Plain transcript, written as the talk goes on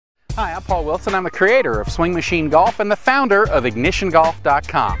Hi, I'm Paul Wilson. I'm the creator of Swing Machine Golf and the founder of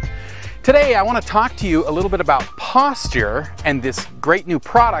IgnitionGolf.com. Today I want to talk to you a little bit about posture and this great new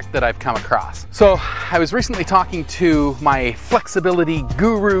product that I've come across. So I was recently talking to my flexibility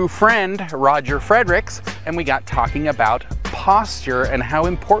guru friend, Roger Fredericks, and we got talking about posture and how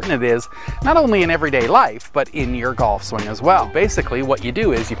important it is, not only in everyday life, but in your golf swing as well. Basically, what you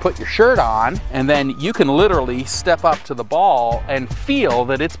do is you put your shirt on, and then you can literally step up to the ball and feel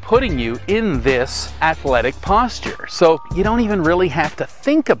that it's putting you in this athletic posture. So you don't even really have to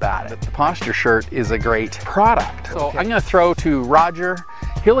think about it. The posture shirt is a great product. So I'm going to throw to Roger.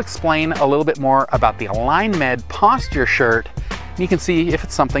 He'll explain a little bit more about the Alignmned posture shirt, and you can see if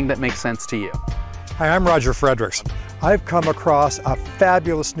it's something that makes sense to you. Hi, I'm Roger Fredericks. I've come across a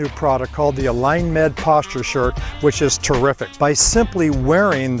fabulous new product called the Alignmned posture shirt, which is terrific. By simply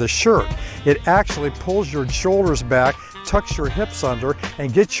wearing the shirt, it actually pulls your shoulders back, tucks your hips under,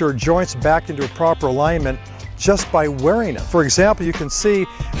 and gets your joints back into a proper alignment just by wearing it. For example, you can see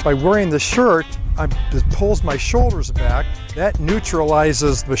by wearing the shirt, it pulls my shoulders back, that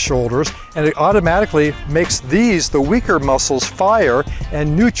neutralizes the shoulders, and it automatically makes these, the weaker muscles, fire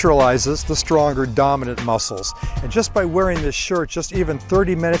and neutralizes the stronger dominant muscles. And just by wearing this shirt, just even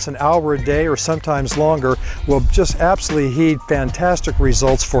 30 minutes, an hour a day, or sometimes longer, will just absolutely yield fantastic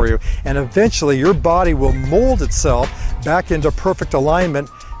results for you. And eventually your body will mold itself back into perfect alignment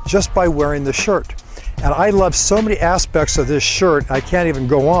just by wearing the shirt. And I love so many aspects of this shirt, I can't even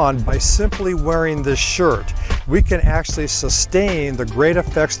go on. By simply wearing this shirt, we can actually sustain the great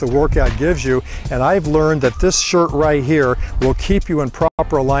effects the workout gives you. And I've learned that this shirt right here will keep you in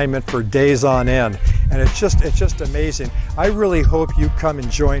proper alignment for days on end. And it's just amazing. I really hope you come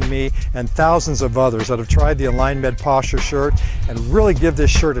and join me and thousands of others that have tried the Alignmned posture shirt and really give this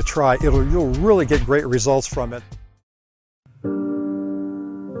shirt a try. You'll really get great results from it.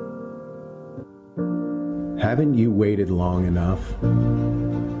 Haven't you waited long enough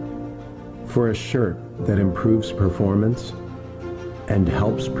for a shirt that improves performance and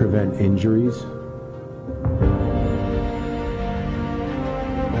helps prevent injuries?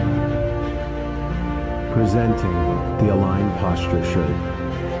 Presenting the Aligned Posture Shirt.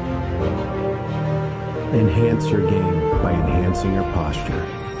 Enhance your game by enhancing your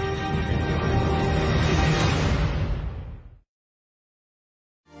posture.